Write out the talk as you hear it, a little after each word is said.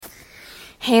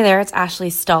Hey there, it's Ashley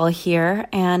Stahl here,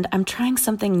 and I'm trying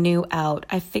something new out.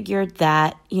 I figured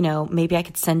that, maybe I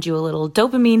could send you a little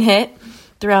dopamine hit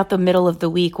throughout the middle of the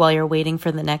week while you're waiting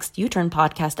for the next U-Turn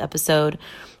podcast episode.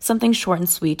 Something short and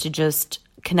sweet to just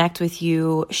connect with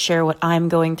you, share what I'm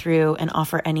going through, and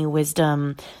offer any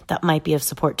wisdom that might be of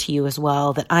support to you as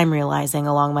well that I'm realizing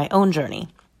along my own journey.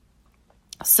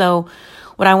 So,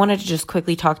 what I wanted to just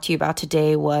quickly talk to you about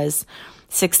today was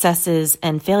successes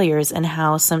and failures, and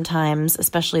how sometimes,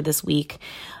 especially this week,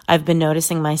 I've been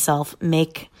noticing myself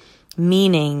make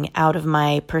meaning out of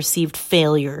my perceived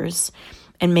failures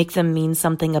and make them mean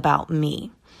something about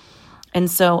me. And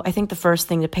so I think the first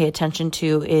thing to pay attention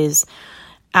to is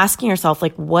asking yourself,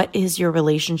 what is your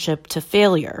relationship to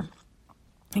failure?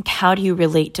 How do you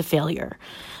relate to failure?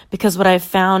 Because what I've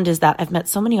found is that I've met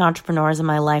so many entrepreneurs in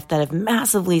my life that have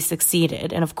massively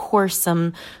succeeded, and of course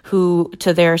some who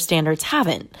to their standards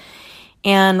haven't.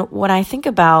 And what I think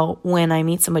about when I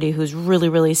meet somebody who's really,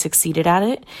 really succeeded at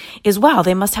it is, wow,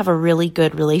 they must have a really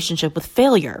good relationship with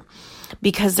failure,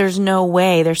 because there's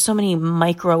so many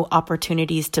micro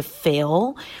opportunities to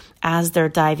fail as they're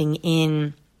diving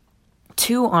in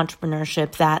to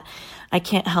entrepreneurship that I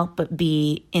can't help but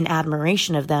be in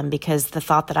admiration of them, because the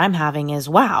thought that I'm having is,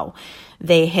 wow,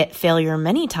 they hit failure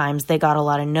many times. They got a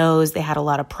lot of no's, they had a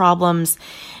lot of problems,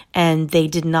 and they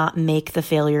did not make the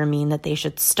failure mean that they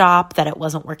should stop, that it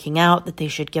wasn't working out, that they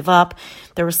should give up.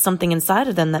 There was something inside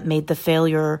of them that made the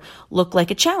failure look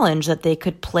like a challenge that they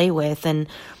could play with, and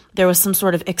there was some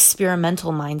sort of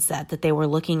experimental mindset that they were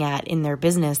looking at in their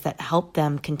business that helped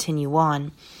them continue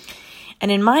on. And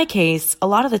in my case, a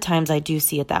lot of the times I do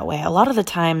see it that way. A lot of the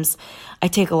times I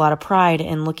take a lot of pride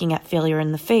in looking at failure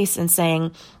in the face and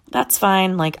saying, that's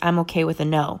fine, I'm okay with a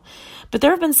no. But there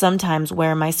have been some times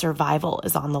where my survival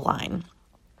is on the line.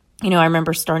 I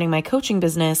remember starting my coaching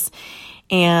business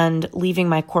and leaving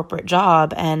my corporate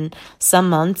job, and some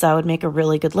months I would make a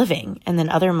really good living, and then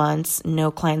other months no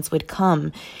clients would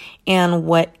come. And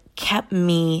what kept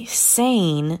me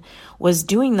sane was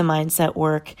doing the mindset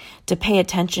work to pay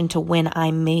attention to when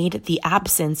I made the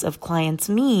absence of clients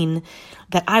mean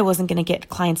that I wasn't going to get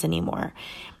clients anymore.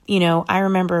 I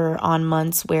remember on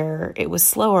months where it was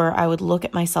slower, I would look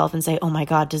at myself and say, oh my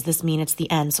God, does this mean it's the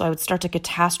end? So I would start to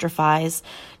catastrophize,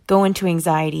 go into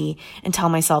anxiety, and tell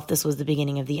myself this was the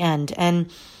beginning of the end.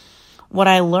 And what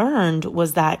I learned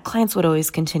was that clients would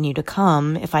always continue to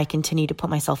come if I continue to put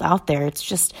myself out there. It's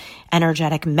just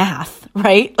energetic math,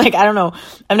 right? I don't know.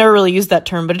 I've never really used that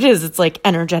term, but it is. It's like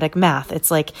energetic math.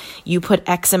 It's like you put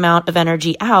X amount of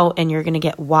energy out and you're going to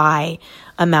get Y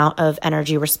amount of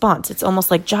energy response. It's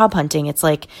almost like job hunting. It's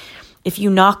like if you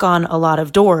knock on a lot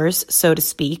of doors, so to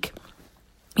speak,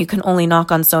 you can only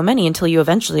knock on so many until you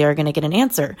eventually are going to get an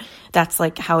answer. That's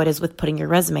like how it is with putting your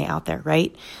resume out there,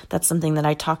 right? That's something that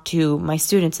I talk to my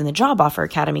students in the Job Offer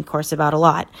Academy course about a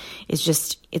lot.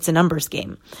 It's a numbers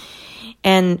game.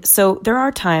 And so there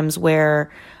are times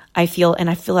where I feel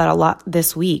that a lot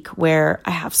this week, where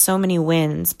I have so many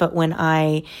wins, but when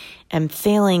I am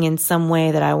failing in some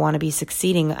way that I want to be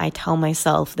succeeding, I tell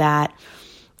myself that,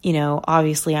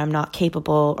 obviously I'm not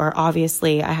capable, or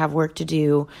obviously I have work to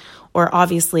do, or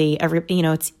obviously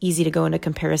it's easy to go into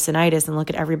comparisonitis and look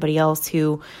at everybody else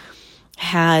who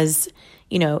has,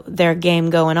 their game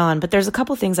going on. But there's a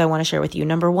couple things I want to share with you.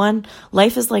 Number one,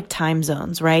 life is like time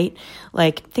zones, right?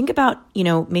 Think about,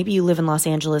 maybe you live in Los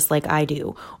Angeles like I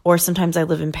do, or sometimes I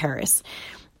live in Paris.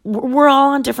 We're all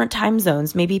on different time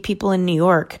zones. Maybe people in New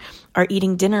York are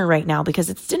eating dinner right now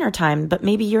because it's dinner time, but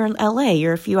maybe you're in LA,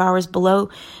 you're a few hours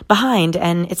behind,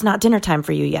 and it's not dinner time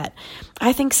for you yet.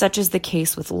 I think such is the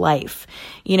case with life.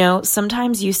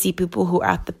 Sometimes you see people who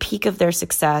are at the peak of their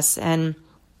success, and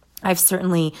I've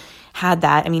certainly had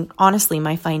that. Honestly,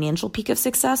 my financial peak of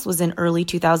success was in early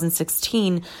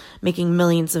 2016, making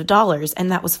millions of dollars,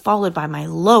 and that was followed by my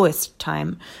lowest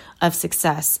time of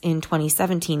success in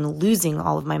 2017, losing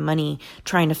all of my money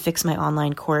trying to fix my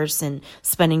online course and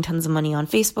spending tons of money on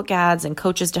Facebook ads and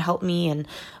coaches to help me and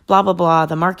blah, blah, blah.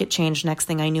 The market changed. Next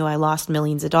thing I knew, I lost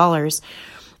millions of dollars.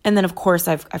 And then, of course,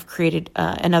 I've created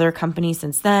another company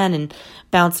since then and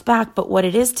bounced back. But what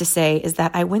it is to say is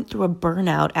that I went through a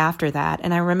burnout after that.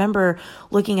 And I remember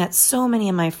looking at so many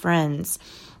of my friends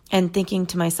and thinking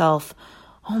to myself,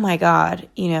 oh my God,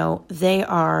 they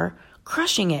are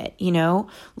crushing it,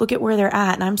 look at where they're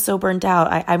at. And I'm so burnt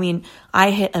out. I mean,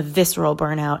 I hit a visceral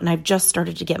burnout, and I've just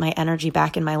started to get my energy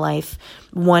back in my life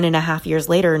 1.5 years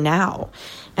later now.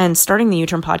 And starting the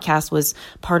U-Turn podcast was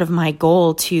part of my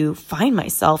goal to find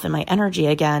myself and my energy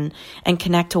again and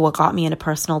connect to what got me into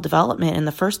personal development in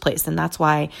the first place. And that's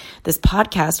why this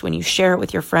podcast, when you share it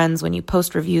with your friends, when you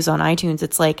post reviews on iTunes,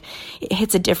 it's like it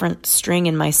hits a different string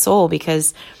in my soul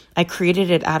because I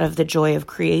created it out of the joy of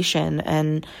creation.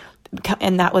 And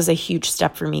that was a huge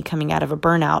step for me coming out of a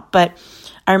burnout. But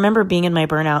I remember being in my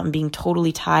burnout and being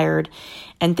totally tired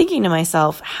and thinking to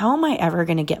myself, how am I ever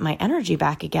going to get my energy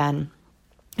back again?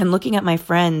 And looking at my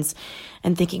friends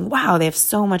and thinking, wow, they have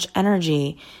so much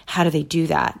energy. How do they do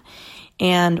that?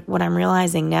 And what I'm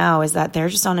realizing now is that they're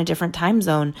just on a different time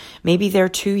zone. Maybe they're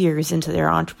 2 years into their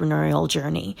entrepreneurial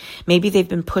journey. Maybe they've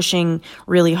been pushing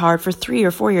really hard for 3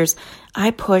 or 4 years. I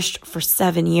pushed for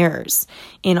 7 years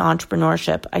in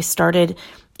entrepreneurship. I started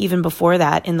even before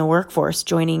that in the workforce,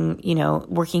 joining,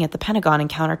 working at the Pentagon in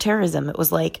counterterrorism. It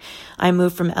was like I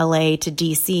moved from LA to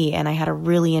DC and I had a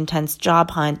really intense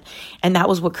job hunt. And that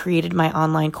was what created my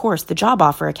online course, the Job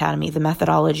Offer Academy, the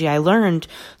methodology I learned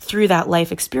through that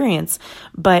life experience.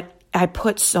 But I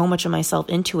put so much of myself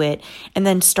into it, and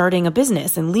then starting a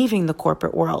business and leaving the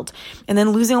corporate world and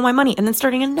then losing all my money and then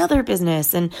starting another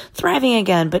business and thriving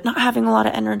again, but not having a lot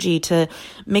of energy to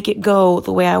make it go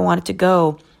the way I want it to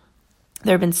go.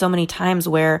 There have been so many times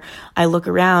where I look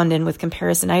around and with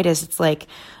comparisonitis, it's like,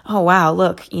 oh, wow,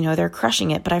 look, they're crushing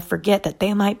it. But I forget that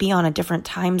they might be on a different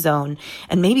time zone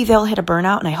and maybe they'll hit a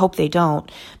burnout, and I hope they don't.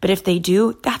 But if they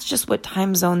do, that's just what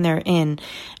time zone they're in.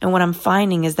 And what I'm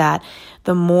finding is that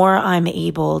the more I'm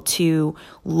able to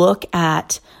look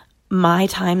at my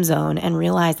time zone and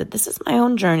realize that this is my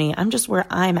own journey, I'm just where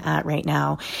I'm at right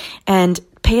now, and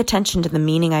pay attention to the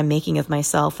meaning I'm making of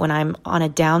myself when I'm on a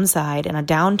downside and a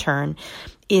downturn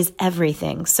is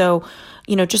everything. So,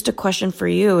 just a question for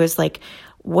you is like,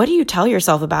 what do you tell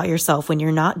yourself about yourself when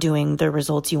you're not doing the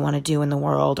results you want to do in the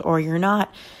world, or you're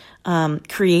not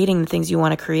creating the things you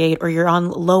want to create, or you're on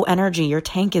low energy, your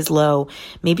tank is low.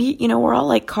 Maybe, we're all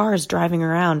like cars driving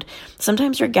around.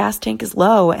 Sometimes your gas tank is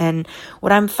low. And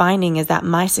what I'm finding is that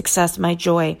my success, my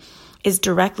joy is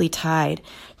directly tied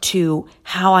to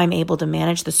how I'm able to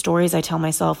manage the stories I tell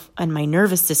myself and my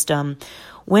nervous system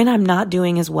when I'm not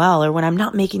doing as well, or when I'm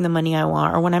not making the money I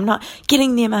want, or when I'm not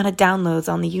getting the amount of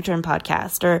downloads on the U-Turn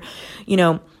podcast, or,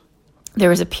 there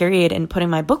was a period in putting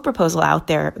my book proposal out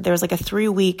there. There was like a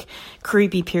 3-week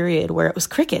creepy period where it was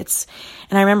crickets.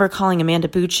 And I remember calling Amanda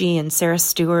Bucci and Sarah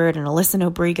Stewart and Alyssa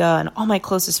Nobriga and all my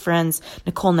closest friends,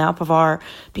 Nicole Naupavar,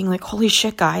 being like, holy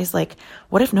shit, guys, like,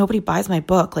 what if nobody buys my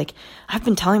book? Like, I've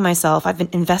been telling myself, I've been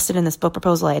invested in this book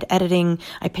proposal. I had editing.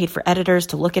 I paid for editors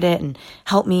to look at it and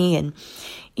help me. And,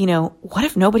 what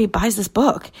if nobody buys this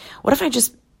book? What if I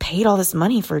just paid all this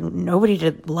money for nobody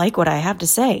to like what I have to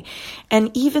say? And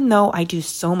even though I do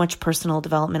so much personal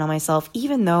development on myself,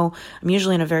 even though I'm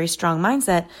usually in a very strong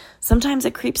mindset, sometimes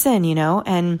it creeps in,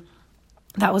 and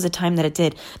that was a time that it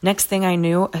did. Next thing I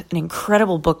knew, an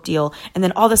incredible book deal. And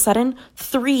then all of a sudden,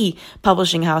 3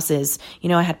 publishing houses.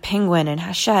 I had Penguin and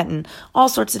Hachette and all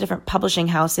sorts of different publishing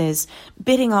houses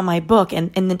bidding on my book.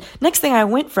 And the next thing I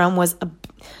went from was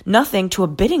nothing to a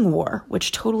bidding war,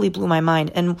 which totally blew my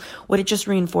mind. And what it just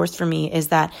reinforced for me is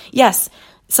that, yes,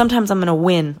 sometimes I'm going to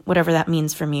win, whatever that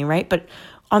means for me, right? But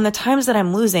on the times that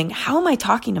I'm losing, how am I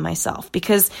talking to myself?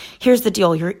 Because here's the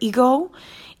deal. Your ego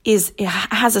it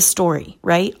has a story,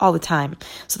 right? All the time.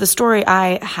 So the story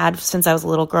I had since I was a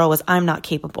little girl was I'm not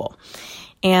capable.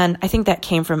 And I think that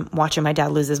came from watching my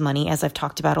dad lose his money, as I've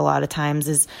talked about a lot of times,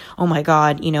 is, oh my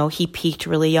God, he peaked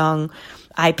really young.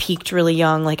 I peaked really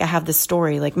young. Like, I have this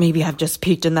story, like maybe I've just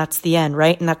peaked and that's the end,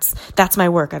 right? And that's my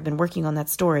work. I've been working on that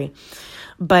story.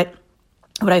 But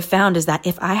what I found is that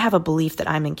if I have a belief that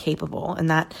I'm incapable, and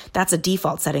that's a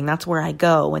default setting, that's where I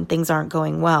go when things aren't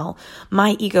going well,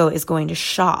 my ego is going to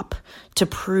shop to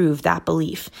prove that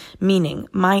belief. Meaning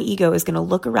my ego is going to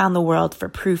look around the world for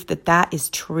proof that that is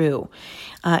true.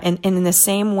 And in the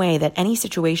same way that any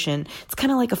situation, it's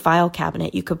kind of like a file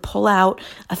cabinet. You could pull out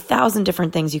 1,000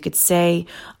 different things. You could say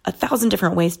 1,000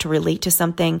 different ways to relate to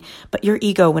something, but your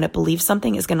ego, when it believes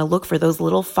something, is going to look for those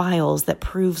little files that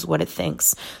proves what it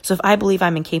thinks. So if I believe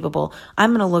I'm incapable,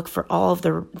 I'm going to look for all of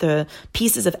the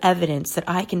pieces of evidence that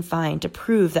I can find to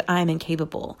prove that I'm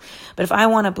incapable. But if I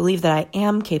want to believe that I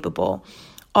am capable,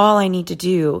 all I need to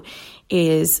do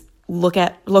is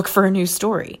look for a new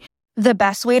story. The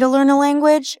best way to learn a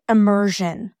language?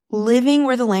 Immersion. Living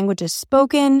where the language is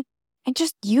spoken and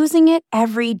just using it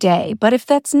every day. But if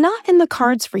that's not in the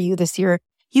cards for you this year,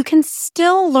 you can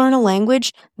still learn a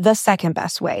language the second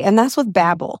best way, and that's with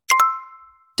Babbel.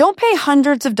 Don't pay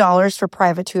hundreds of dollars for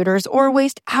private tutors or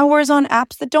waste hours on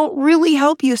apps that don't really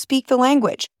help you speak the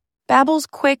language. Babbel's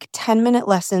quick 10-minute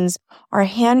lessons are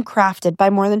handcrafted by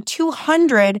more than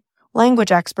 200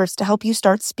 language experts to help you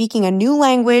start speaking a new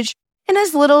language in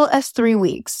as little as 3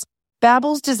 weeks.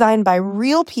 Babbel's designed by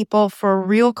real people for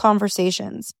real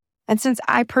conversations. And since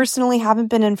I personally haven't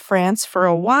been in France for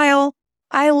a while,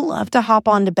 I love to hop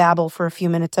onto Babbel for a few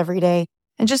minutes every day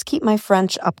and just keep my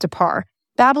French up to par.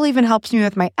 Babbel even helps me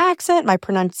with my accent, my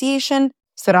pronunciation,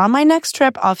 so that on my next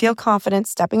trip, I'll feel confident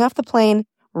stepping off the plane,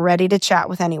 ready to chat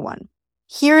with anyone.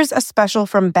 Here's a special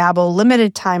from Babbel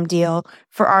limited time deal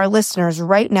for our listeners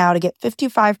right now to get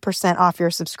 55% off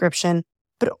your subscription,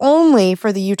 but only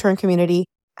for the U-Turn community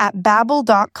at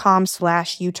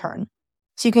babbel.com/U-Turn.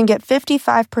 So you can get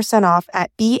 55% off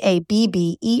at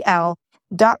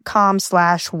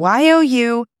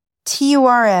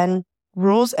babbel.com/YOUTURN.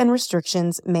 Rules and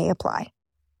restrictions may apply.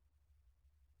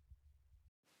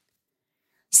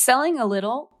 Selling a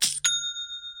little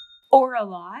or a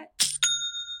lot?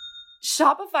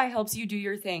 Shopify helps you do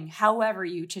your thing however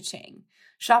you cha-ching.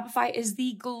 Shopify is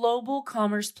the global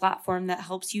commerce platform that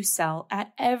helps you sell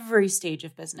at every stage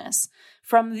of business.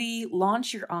 From the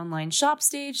launch your online shop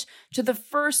stage to the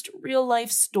first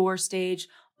real-life store stage,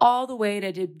 all the way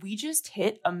to did we just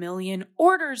hit 1 million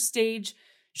orders stage,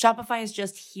 Shopify is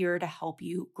just here to help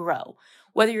you grow.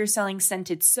 Whether you're selling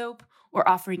scented soap or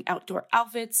offering outdoor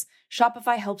outfits,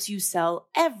 Shopify helps you sell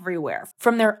everywhere.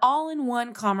 From their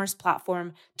all-in-one commerce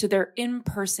platform to their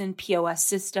in-person POS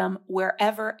system,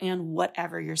 wherever and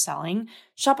whatever you're selling,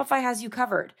 Shopify has you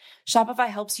covered. Shopify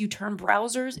helps you turn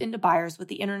browsers into buyers with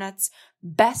the internet's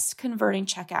best converting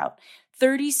checkout,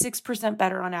 36%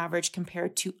 better on average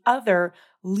compared to other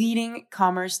leading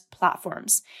commerce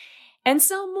platforms. And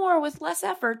sell more with less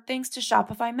effort thanks to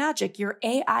Shopify Magic, your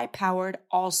AI-powered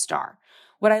all-star.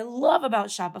 What I love about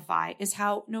Shopify is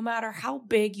how no matter how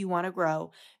big you want to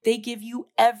grow, they give you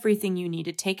everything you need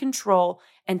to take control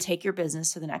and take your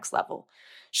business to the next level.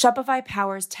 Shopify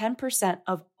powers 10%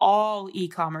 of all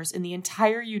e-commerce in the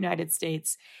entire United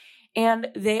States, and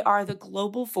they are the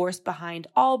global force behind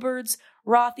Allbirds,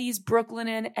 Rothy's,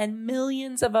 Brooklinen, and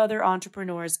millions of other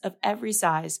entrepreneurs of every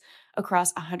size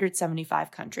across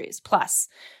 175 countries. Plus,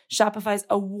 Shopify's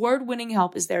award-winning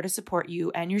help is there to support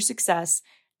you and your success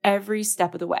every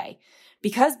step of the way.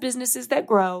 Because businesses that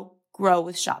grow, grow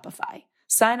with Shopify.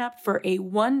 Sign up for a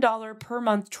 $1 per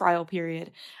month trial period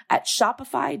at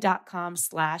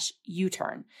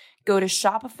shopify.com/U-Turn. Go to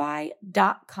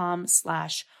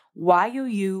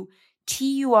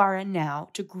shopify.com/YOUTURN now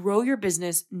to grow your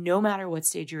business no matter what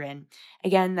stage you're in.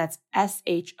 Again, that's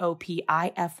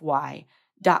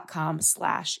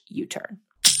shopify.com/U-Turn.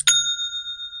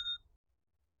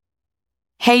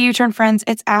 Hey, U-Turn friends,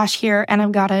 it's Ash here, and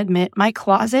I've got to admit, my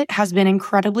closet has been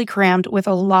incredibly crammed with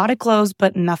a lot of clothes,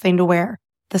 but nothing to wear.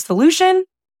 The solution?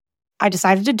 I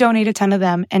decided to donate a ton of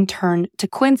them and turn to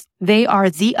Quince. They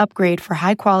are the upgrade for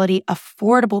high-quality,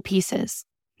 affordable pieces.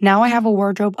 Now I have a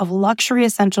wardrobe of luxury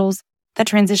essentials that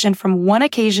transition from one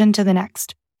occasion to the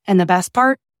next. And the best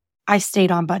part? I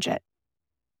stayed on budget.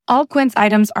 All Quince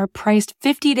items are priced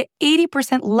 50 to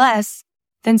 80% less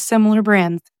than similar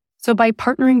brands. So by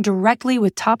partnering directly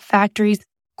with top factories,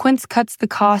 Quince cuts the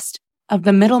cost of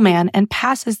the middleman and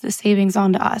passes the savings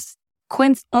on to us.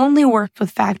 Quince only works with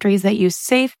factories that use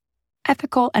safe,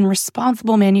 ethical, and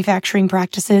responsible manufacturing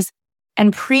practices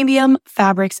and premium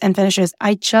fabrics and finishes.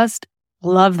 I just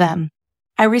love them.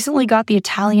 I recently got the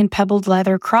Italian pebbled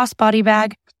leather crossbody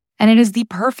bag, and it is the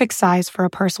perfect size for a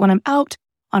purse when I'm out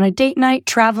on a date night,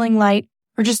 traveling light,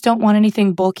 or just don't want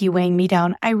anything bulky weighing me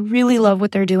down. I really love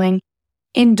what they're doing.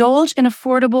 Indulge in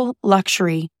affordable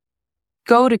luxury.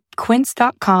 Go to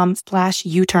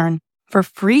quince.com/U-Turn for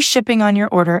free shipping on your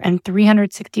order and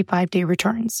 365-day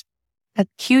returns. That's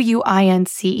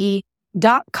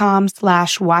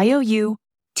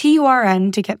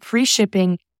QUINCE.com/YOUTURN to get free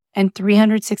shipping and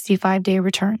 365-day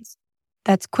returns.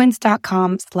 That's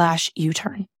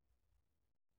quince.com/U-Turn.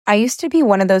 I used to be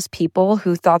one of those people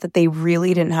who thought that they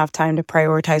really didn't have time to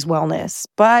prioritize wellness,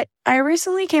 but I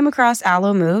recently came across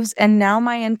Alo Moves, and now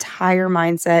my entire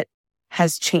mindset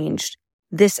has changed.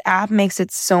 This app makes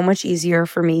it so much easier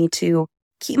for me to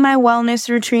keep my wellness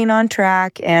routine on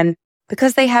track, and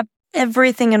because they have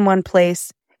everything in one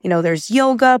place, there's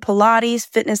yoga, Pilates,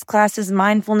 fitness classes,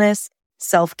 mindfulness,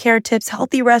 self-care tips,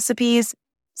 healthy recipes,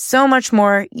 so much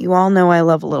more. You all know I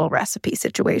love a little recipe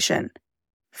situation.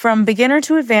 From beginner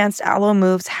to advanced, Alo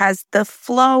Moves has the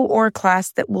flow or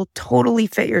class that will totally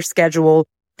fit your schedule.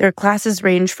 Their classes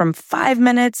range from 5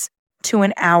 minutes to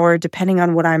an hour, depending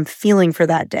on what I'm feeling for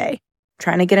that day.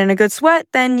 Trying to get in a good sweat?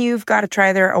 Then you've got to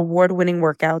try their award-winning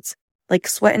workouts like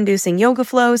sweat-inducing yoga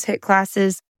flows, HIIT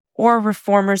classes, or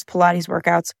reformers Pilates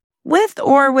workouts with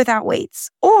or without weights.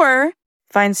 Or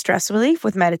find stress relief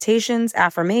with meditations,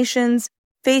 affirmations,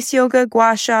 face yoga,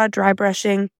 gua sha, dry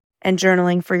brushing, and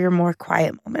journaling for your more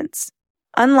quiet moments.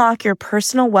 Unlock your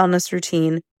personal wellness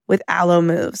routine with Alo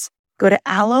Moves. Go to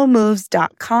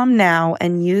alomoves.com now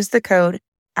and use the code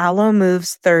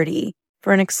ALOMOVES30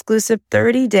 for an exclusive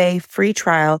 30-day free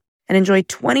trial and enjoy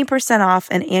 20% off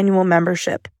an annual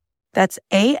membership. That's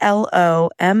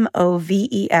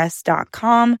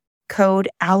ALOMOVES.com, code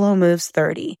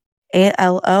ALOMOVES30.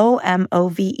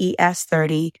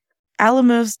 ALOMOVES30.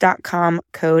 alomoves.com,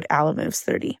 code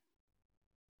ALOMOVES30.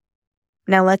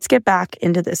 Now let's get back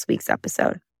into this week's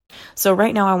episode. So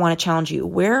right now I want to challenge you.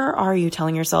 Where are you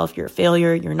telling yourself you're a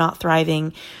failure, you're not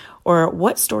thriving, or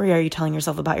what story are you telling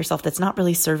yourself about yourself that's not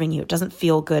really serving you? It doesn't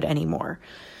feel good anymore.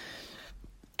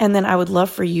 And then I would love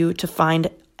for you to find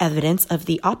evidence of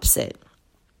the opposite.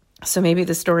 So maybe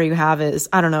the story you have is,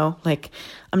 I don't know, like,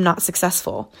 I'm not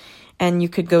successful. And you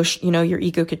could go, your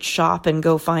ego could shop and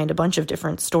go find a bunch of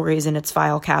different stories in its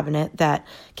file cabinet that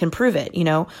can prove it.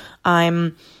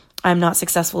 I'm not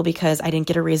successful because I didn't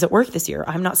get a raise at work this year.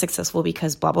 I'm not successful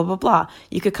because blah, blah, blah, blah.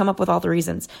 You could come up with all the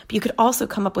reasons, but you could also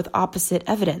come up with opposite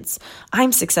evidence.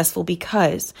 I'm successful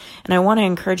because, and I want to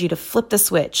encourage you to flip the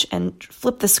switch and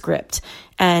flip the script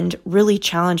and really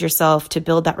challenge yourself to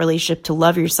build that relationship, to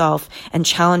love yourself and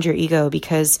challenge your ego,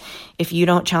 because if you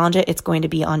don't challenge it, it's going to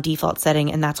be on default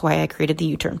setting. And that's why I created the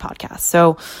U-Turn podcast.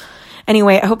 So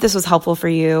anyway, I hope this was helpful for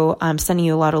you. I'm sending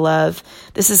you a lot of love.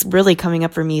 This is really coming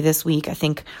up for me this week. I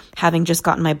think having just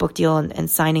gotten my book deal and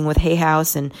signing with Hay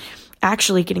House and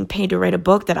actually getting paid to write a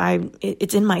book that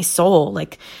it's in my soul.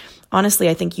 Like, honestly,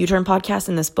 I think U-Turn podcast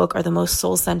and this book are the most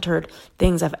soul-centered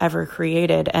things I've ever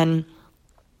created and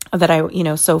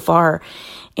that so far.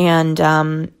 And,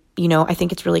 I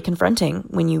think it's really confronting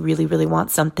when you really, really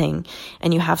want something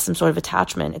and you have some sort of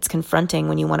attachment. It's confronting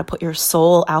when you want to put your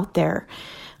soul out there.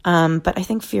 But I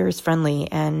think fear is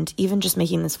friendly, and even just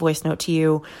making this voice note to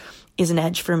you is an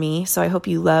edge for me. So I hope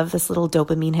you love this little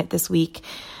dopamine hit this week.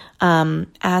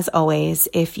 As always,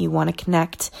 if you want to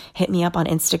connect, hit me up on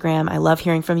Instagram. I love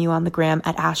hearing from you on the gram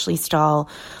at Ashley Stahl.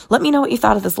 Let me know what you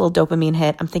thought of this little dopamine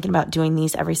hit. I'm thinking about doing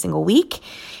these every single week.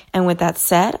 And with that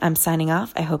said, I'm signing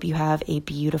off. I hope you have a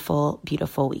beautiful,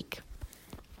 beautiful week.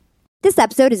 This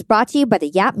episode is brought to you by the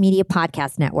Yap Media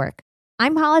Podcast Network.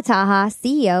 I'm Hala Taha,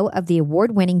 CEO of the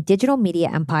award-winning digital media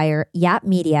empire, Yap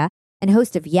Media, and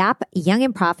host of Yap Young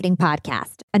and Profiting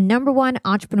Podcast, a #1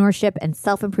 entrepreneurship and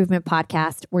self-improvement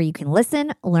podcast where you can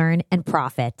listen, learn, and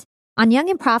profit. On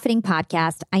Young and Profiting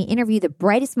Podcast, I interview the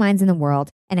brightest minds in the world,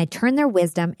 and I turn their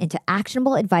wisdom into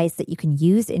actionable advice that you can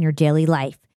use in your daily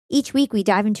life. Each week, we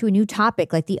dive into a new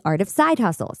topic like the art of side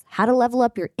hustles, how to level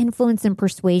up your influence and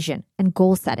persuasion, and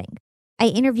goal setting. I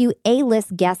interview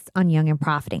A-list guests on Young and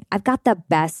Profiting. I've got the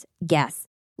best guests,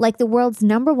 like the world's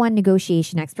 #1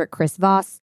 negotiation expert, Chris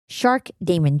Voss, Shark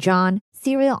Damon John,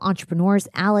 serial entrepreneurs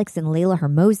Alex and Layla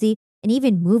Hermosi, and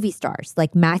even movie stars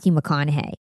like Matthew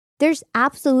McConaughey. There's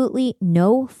absolutely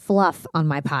no fluff on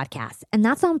my podcast, and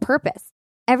that's on purpose.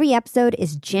 Every episode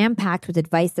is jam-packed with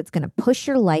advice that's going to push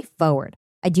your life forward.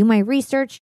 I do my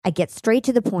research, I get straight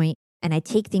to the point, and I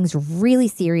take things really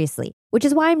seriously, which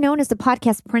is why I'm known as the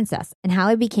podcast princess and how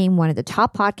I became one of the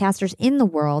top podcasters in the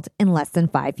world in less than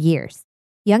 5 years.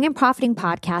 Young and Profiting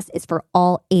Podcast is for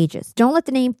all ages. Don't let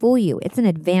the name fool you. It's an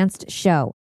advanced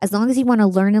show. As long as you want to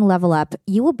learn and level up,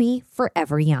 you will be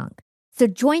forever young. So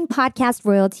join Podcast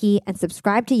Royalty and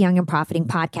subscribe to Young and Profiting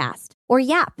Podcast, or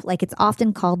YAP, like it's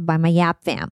often called by my YAP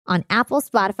fam, on Apple,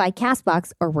 Spotify,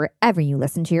 CastBox, or wherever you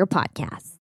listen to your podcasts.